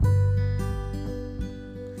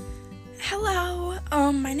Hello,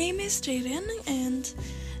 my name is Jayden, and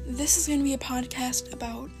this is going to be a podcast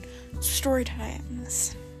about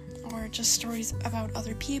Storytimes, or just stories about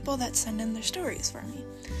other people that send in their stories for me.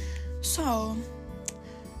 So,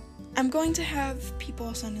 I'm going to have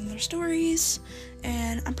people send in their stories,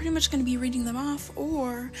 and I'm pretty much going to be reading them off,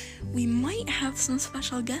 or we might have some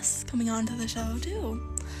special guests coming on to the show,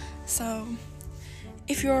 too. So,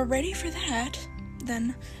 if you're ready for that,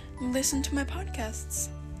 then listen to my podcasts.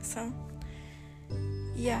 So,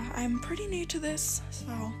 yeah, I'm pretty new to this,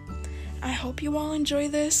 so I hope you all enjoy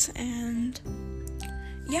this, and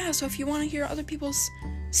yeah, so if you want to hear other people's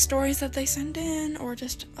stories that they send in, or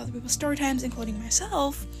just other people's story times, including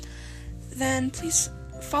myself, then please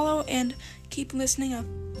follow and keep listening up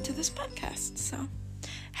to this podcast. So,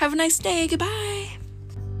 have a nice day, goodbye!